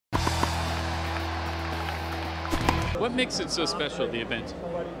What makes it so special, the event?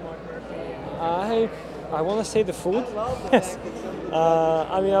 I want to say the food. Yes.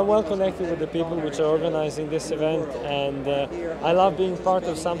 I mean, I'm well connected with the people which are organizing this event, and I love being part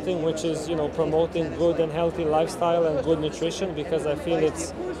of something which is, promoting good and healthy lifestyle and good nutrition, because I feel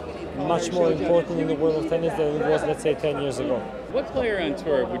it's much more important in the world of tennis than it was, let's say, 10 years ago. What player on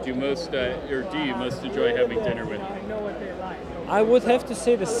tour would you most, or do you most enjoy having dinner with? I would have to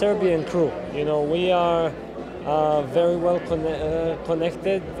say the Serbian crew. We are very well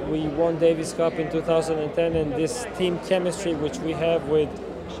connected. We won Davis Cup in 2010, and this team chemistry which we have with,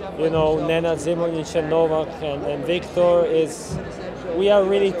 Nenad Zimonjic and Novak and Victor we are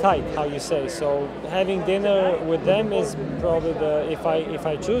really tight, how you say. So having dinner with them is probably if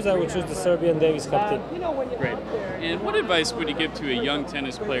I choose, I would choose the Serbian Davis Cup team. Great. And what advice would you give to a young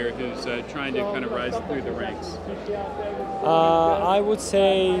tennis player who's trying to kind of rise through the ranks? I would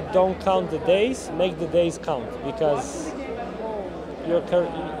say don't count the days, make the days count, because your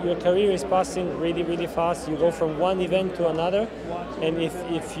career is passing really, really fast. You go from one event to another, and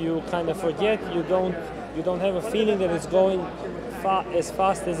if you kind of forget, you don't have a feeling that it's going as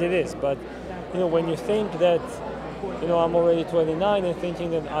fast as it is. But when you think that I'm already 29 and thinking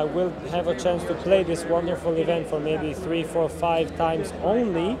that I will have a chance to play this wonderful event for maybe 3, 4, 5 times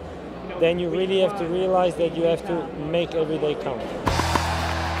only, then you really have to realize that you have to make every day count.